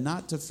said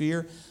not to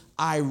fear.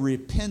 I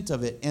repent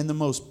of it. And the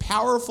most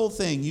powerful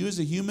thing you as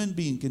a human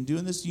being can do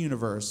in this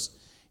universe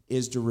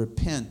is to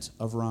repent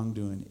of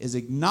wrongdoing, is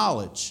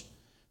acknowledge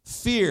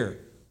fear,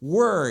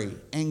 worry,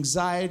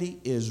 anxiety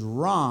is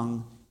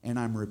wrong, and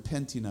I'm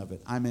repenting of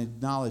it. I'm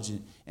acknowledging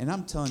it. And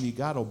I'm telling you,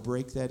 God will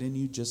break that in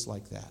you just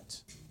like that.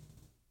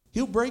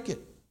 He'll break it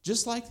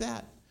just like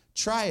that.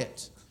 Try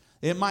it.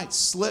 It might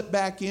slip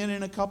back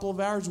in a couple of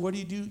hours. What do?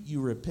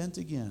 You repent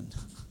again.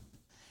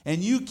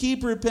 And you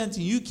keep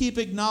repenting. You keep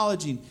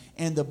acknowledging.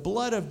 And the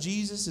blood of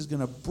Jesus is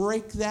going to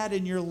break that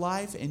in your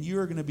life, and you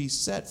are going to be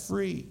set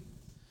free.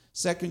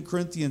 2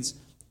 Corinthians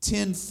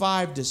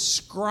 10:5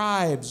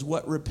 describes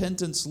what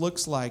repentance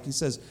looks like. He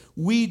says,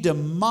 we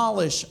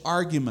demolish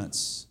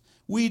arguments.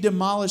 We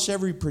demolish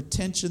every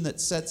pretension that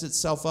sets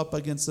itself up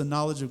against the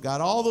knowledge of God.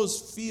 All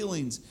those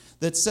feelings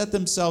that set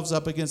themselves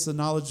up against the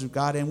knowledge of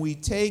God. And we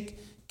take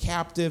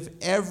captive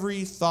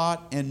every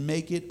thought and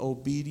make it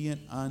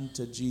obedient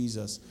unto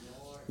Jesus.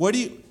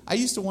 I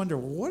used to wonder,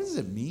 what does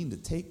it mean to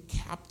take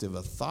captive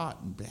a thought?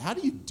 How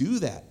do you do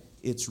that?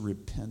 It's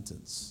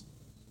repentance.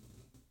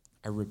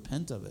 I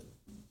repent of it.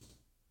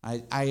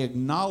 I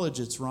acknowledge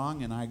it's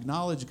wrong, and I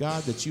acknowledge,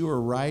 God, that you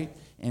are right,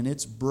 and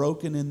it's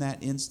broken in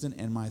that instant,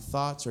 and my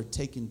thoughts are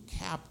taken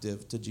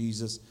captive to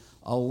Jesus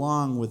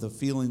along with the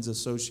feelings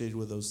associated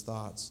with those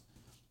thoughts.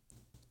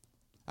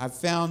 I've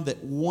found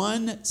that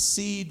one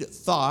seed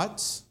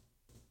thought,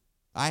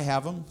 I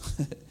have them,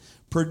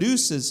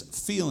 produces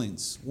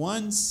feelings.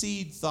 One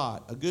seed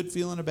thought, a good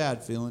feeling, a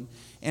bad feeling.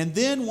 And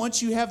then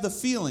once you have the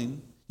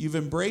feeling, you've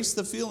embraced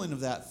the feeling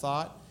of that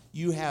thought,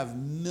 you have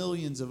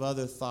millions of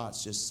other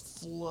thoughts just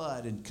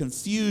flood and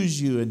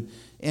confuse you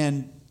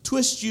and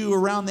twist you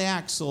around the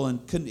axle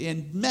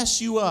and mess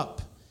you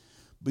up.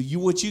 But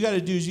what you got to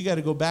do is you got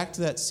to go back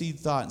to that seed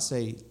thought and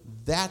say,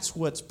 that's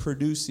what's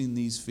producing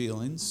these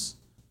feelings.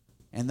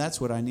 And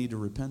that's what I need to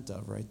repent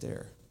of right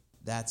there.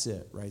 That's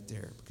it right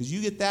there. Because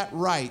you get that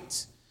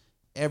right,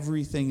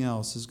 everything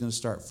else is going to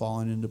start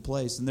falling into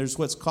place. And there's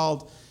what's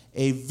called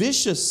a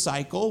vicious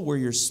cycle where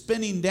you're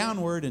spinning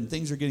downward and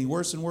things are getting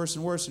worse and worse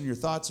and worse in your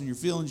thoughts and your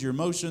feelings, your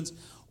emotions.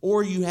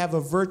 Or you have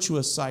a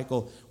virtuous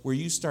cycle where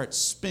you start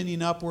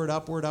spinning upward,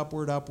 upward,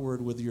 upward,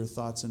 upward with your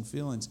thoughts and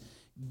feelings.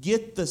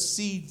 Get the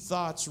seed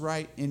thoughts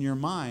right in your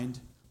mind.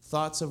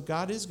 Thoughts of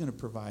God is going to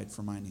provide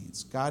for my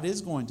needs. God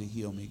is going to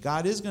heal me.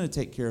 God is going to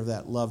take care of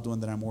that loved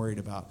one that I'm worried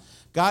about.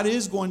 God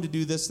is going to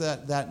do this,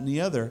 that, and the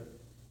other.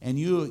 And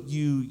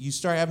you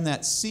start having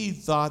that seed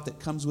thought that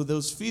comes with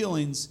those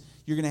feelings.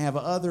 You're going to have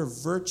other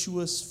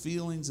virtuous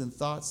feelings and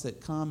thoughts that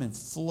come and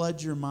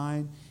flood your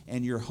mind,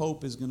 and your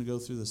hope is going to go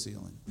through the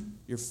ceiling.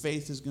 Your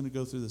faith is going to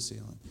go through the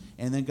ceiling.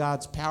 And then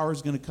God's power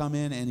is going to come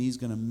in, and He's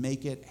going to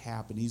make it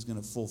happen. He's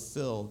going to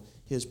fulfill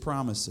His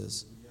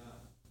promises.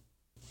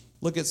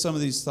 Look at some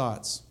of these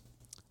thoughts.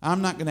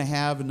 I'm not going to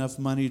have enough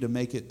money to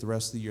make it the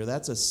rest of the year.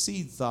 That's a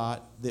seed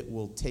thought that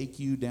will take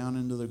you down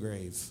into the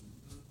grave.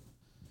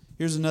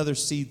 Here's another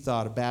seed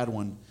thought, a bad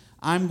one.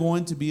 I'm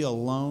going to be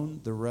alone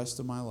the rest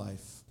of my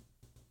life.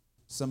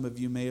 Some of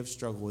you may have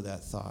struggled with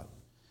that thought.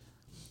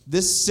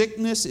 This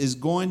sickness is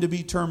going to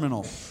be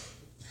terminal.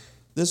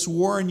 This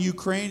war in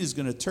Ukraine is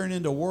going to turn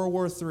into World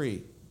War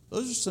III.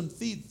 Those are some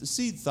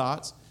seed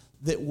thoughts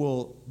that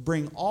will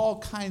bring all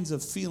kinds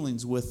of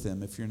feelings with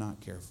them if you're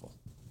not careful.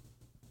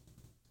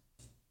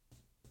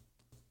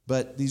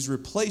 But these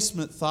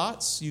replacement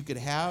thoughts you could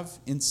have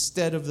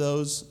instead of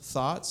those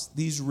thoughts,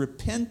 these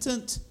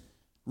repentant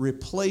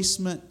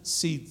replacement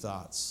seed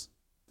thoughts.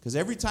 Because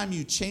every time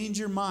you change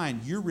your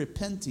mind, you're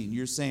repenting.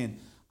 You're saying,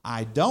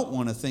 I don't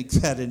want to think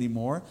that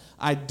anymore.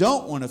 I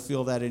don't want to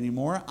feel that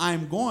anymore.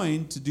 I'm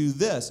going to do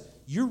this.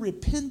 You're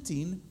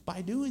repenting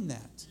by doing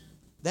that.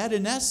 That,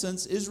 in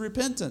essence, is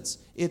repentance.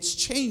 It's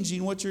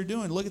changing what you're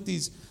doing. Look at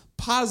these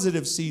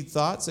positive seed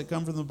thoughts that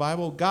come from the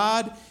Bible.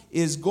 God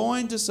is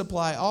going to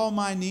supply all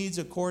my needs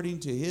according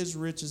to His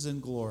riches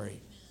and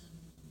glory.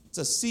 It's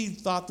a seed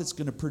thought that's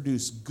going to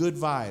produce good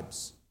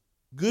vibes,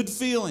 good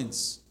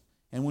feelings.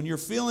 And when your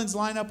feelings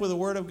line up with the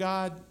Word of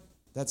God,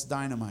 that's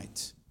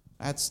dynamite.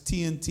 That's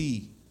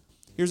TNT.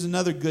 Here's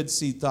another good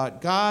seed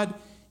thought. God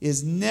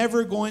is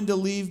never going to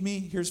leave me.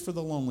 Here's for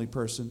the lonely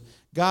person.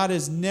 God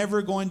is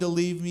never going to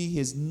leave me. He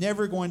is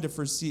never going to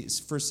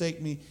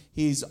forsake me.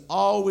 He's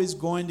always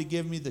going to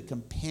give me the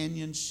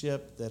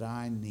companionship that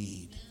I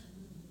need.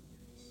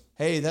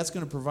 Hey, that's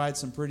going to provide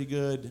some pretty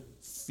good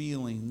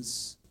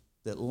feelings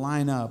that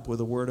line up with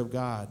the Word of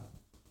God.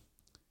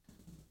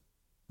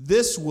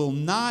 This will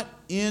not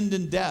end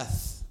in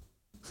death.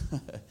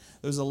 There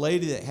was a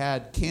lady that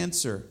had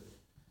cancer,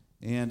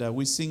 and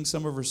we sing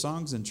some of her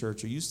songs in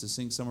church, or used to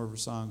sing some of her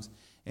songs.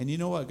 And you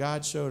know what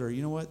God showed her?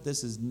 You know what?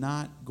 This is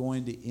not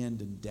going to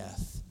end in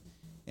death.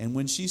 And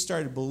when she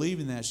started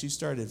believing that, she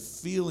started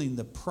feeling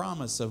the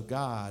promise of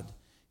God.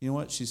 You know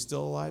what? She's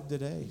still alive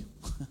today.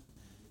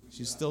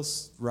 She's still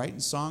writing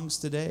songs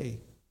today.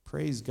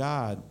 Praise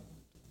God.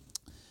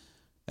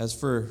 As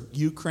for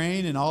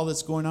Ukraine and all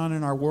that's going on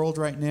in our world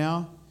right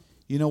now,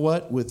 you know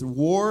what? With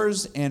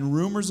wars and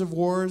rumors of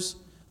wars,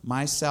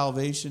 my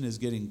salvation is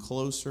getting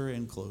closer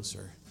and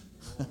closer.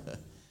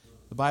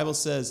 The Bible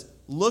says,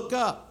 look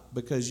up,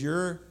 because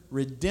your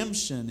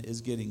redemption is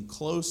getting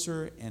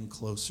closer and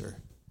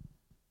closer.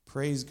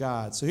 Praise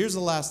God. So here's the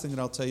last thing that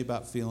I'll tell you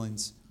about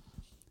feelings.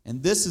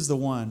 And this is the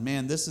one,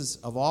 man, this is,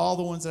 of all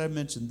the ones that I've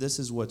mentioned, this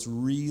is what's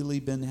really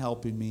been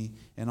helping me,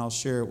 and I'll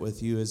share it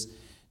with you, is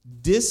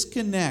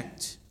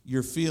disconnect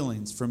your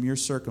feelings from your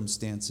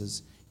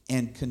circumstances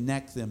and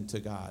connect them to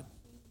God.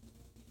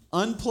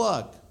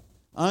 Unplug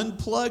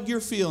your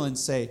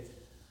feelings. Say,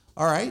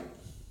 all right,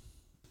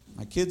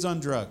 my kid's on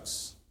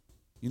drugs.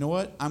 You know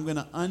what? I'm going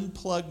to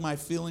unplug my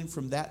feeling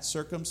from that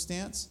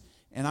circumstance,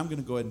 and I'm going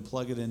to go ahead and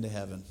plug it into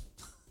heaven.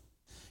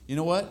 You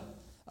know what?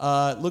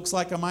 Looks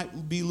like I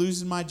might be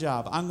losing my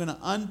job. I'm going to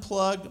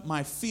unplug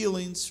my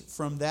feelings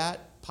from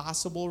that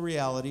possible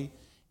reality,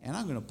 and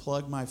I'm going to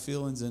plug my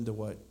feelings into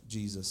what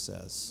Jesus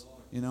says.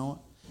 You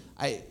know,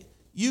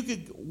 you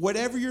could,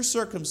 whatever your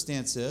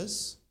circumstance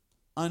is,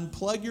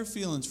 unplug your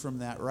feelings from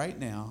that right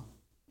now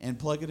and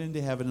plug it into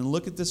heaven. And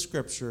look at the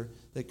scripture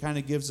that kind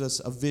of gives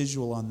us a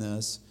visual on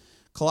this.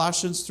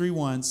 Colossians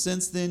 3:1,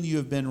 since then you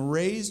have been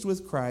raised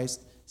with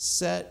Christ,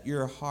 set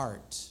your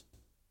heart,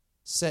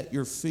 set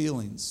your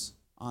feelings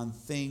on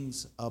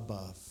things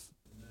above.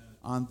 Amen.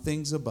 On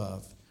things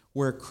above,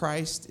 where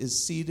Christ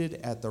is seated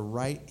at the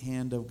right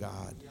hand of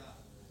God. Yeah.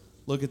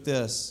 Look at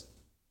this.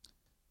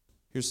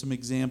 Here's some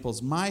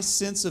examples. My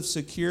sense of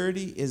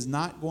security is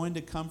not going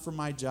to come from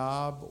my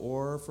job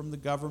or from the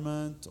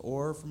government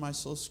or from my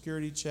Social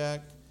Security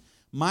check.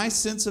 My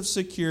sense of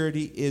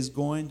security is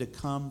going to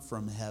come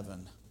from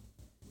heaven.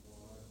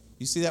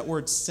 You see that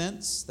word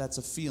sense? That's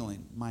a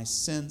feeling. My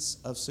sense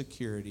of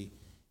security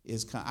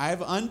is,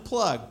 I've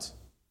unplugged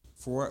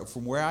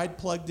from where I'd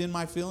plugged in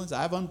my feelings.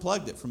 I've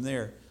unplugged it from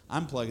there.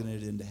 I'm plugging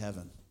it into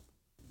heaven.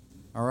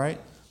 All right?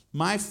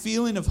 My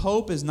feeling of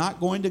hope is not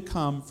going to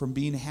come from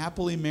being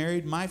happily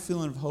married. My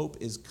feeling of hope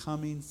is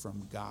coming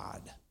from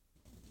God.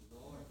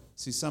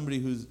 See somebody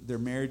whose their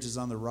marriage is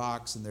on the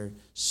rocks and they're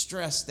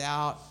stressed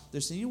out.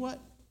 They're saying, you know what?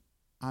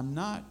 I'm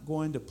not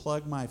going to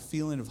plug my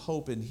feeling of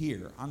hope in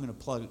here. I'm going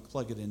to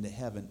plug it into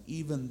heaven,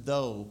 even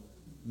though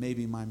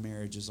maybe my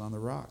marriage is on the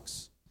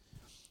rocks.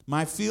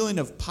 My feeling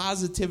of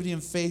positivity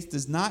and faith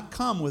does not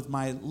come with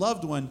my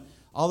loved one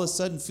all of a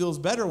sudden feels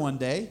better one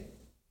day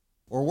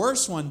or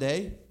worse one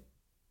day.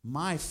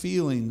 My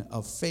feeling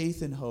of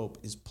faith and hope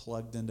is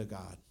plugged into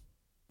God.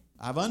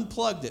 I've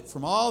unplugged it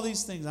from all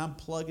these things. I'm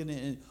plugging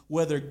it in.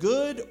 Whether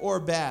good or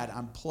bad,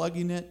 I'm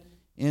plugging it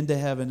into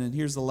heaven. And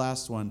here's the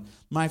last one.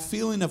 My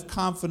feeling of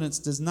confidence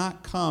does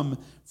not come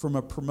from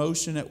a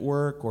promotion at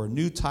work or a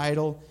new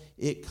title.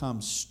 It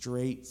comes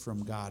straight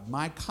from God.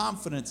 My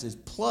confidence is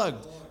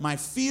plugged. My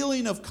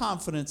feeling of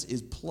confidence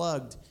is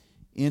plugged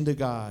into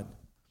God.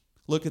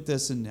 Look at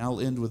this, and I'll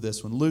end with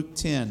this one. Luke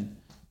 10,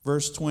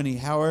 verse 20.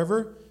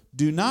 However,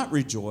 do not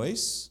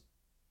rejoice.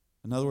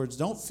 In other words,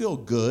 don't feel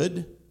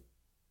good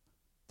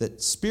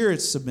that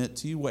spirits submit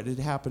to you. What had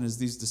happened is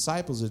these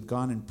disciples had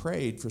gone and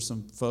prayed for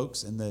some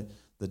folks, and the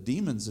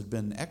demons had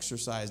been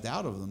exorcised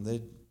out of them.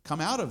 They'd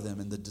come out of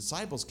them, and the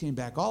disciples came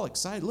back all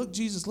excited. Look,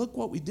 Jesus, look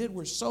what we did.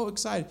 We're so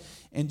excited.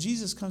 And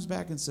Jesus comes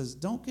back and says,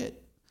 don't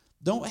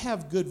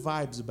have good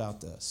vibes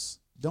about this.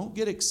 Don't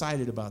get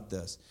excited about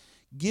this.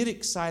 Get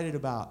excited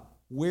about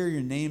where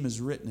your name is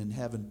written in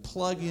heaven.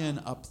 Plug in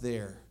up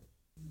there.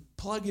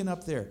 Plug in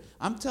up there.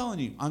 I'm telling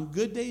you, on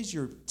good days,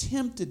 you're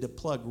tempted to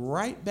plug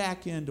right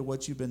back into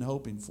what you've been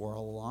hoping for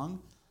all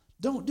along.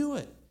 Don't do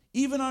it.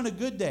 Even on a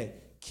good day,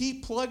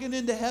 keep plugging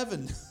into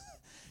heaven.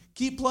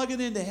 Keep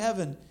plugging into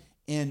heaven,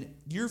 and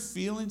your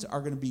feelings are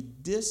going to be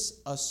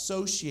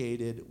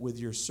disassociated with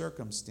your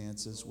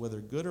circumstances, whether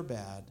good or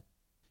bad.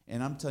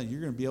 And I'm telling you,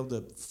 you're going to be able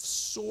to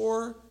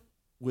soar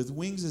with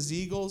wings as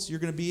eagles. You're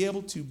going to be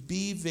able to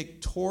be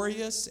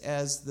victorious,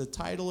 as the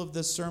title of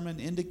this sermon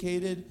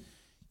indicated.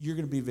 You're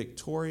going to be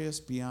victorious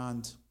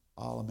beyond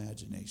all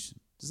imagination.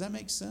 Does that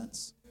make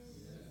sense?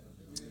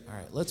 All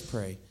right, let's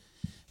pray.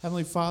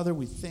 Heavenly Father,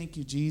 we thank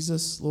you,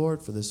 Jesus,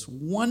 Lord, for this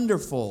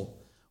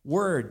wonderful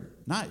word.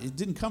 It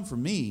didn't come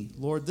from me,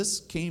 Lord. This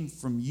came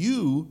from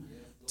you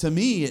to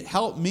me. It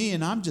helped me,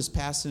 and I'm just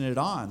passing it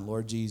on,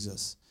 Lord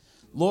Jesus.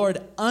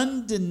 Lord,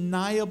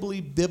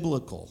 undeniably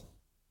biblical.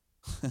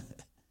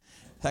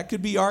 That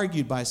could be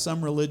argued by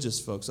some religious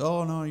folks.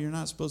 Oh, no, you're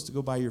not supposed to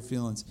go by your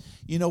feelings.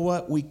 You know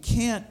what? We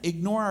can't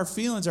ignore our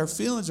feelings. Our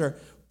feelings are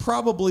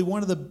probably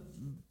one of the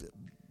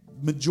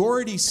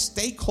majority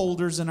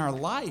stakeholders in our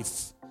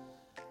life.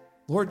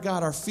 Lord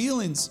God, our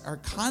feelings are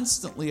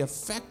constantly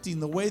affecting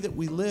the way that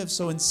we live.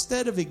 So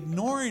instead of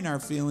ignoring our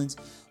feelings,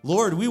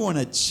 Lord, we want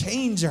to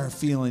change our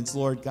feelings,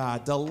 Lord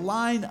God, to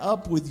line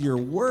up with your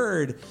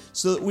word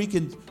so that we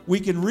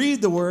can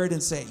read the word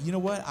and say, you know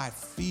what? I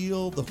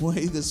feel the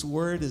way this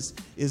word is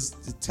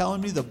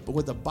telling me,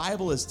 what the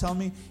Bible is telling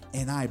me,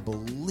 and I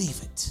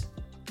believe it.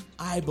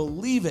 I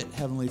believe it,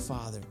 Heavenly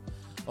Father.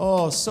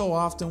 Oh, so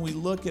often we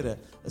look at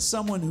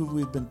someone who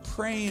we've been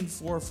praying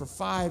for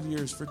 5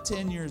 years, for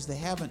 10 years, they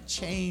haven't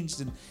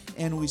changed,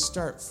 and we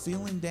start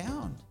feeling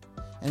down,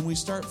 and we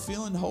start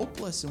feeling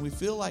hopeless, and we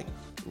feel like,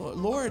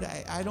 Lord,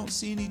 I don't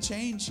see any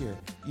change here.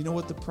 You know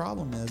what the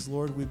problem is,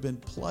 Lord? We've been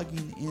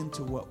plugging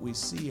into what we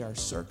see, our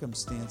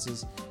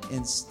circumstances,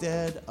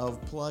 instead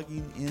of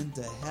plugging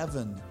into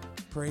heaven.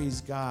 Praise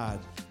God.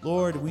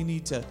 Lord, we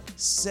need to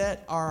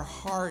set our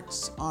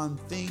hearts on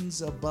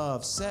things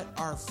above, set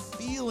our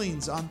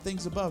feelings on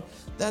things above.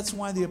 That's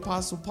why the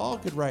Apostle Paul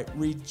could write,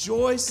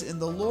 rejoice in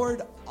the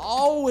Lord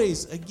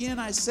always. Again,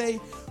 I say,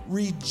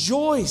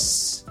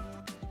 rejoice,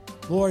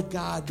 Lord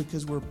God,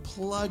 because we're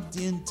plugged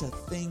into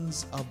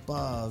things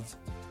above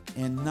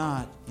and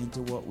not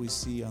into what we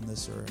see on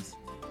this earth.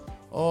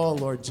 Oh,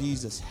 Lord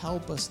Jesus,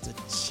 help us to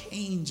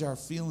change our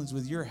feelings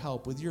with your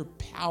help, with your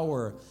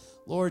power.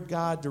 Lord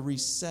God, to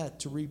reset,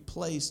 to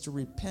replace, to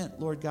repent.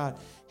 Lord God,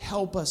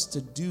 help us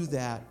to do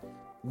that.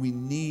 We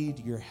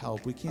need your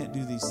help. We can't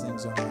do these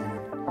things on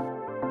our own.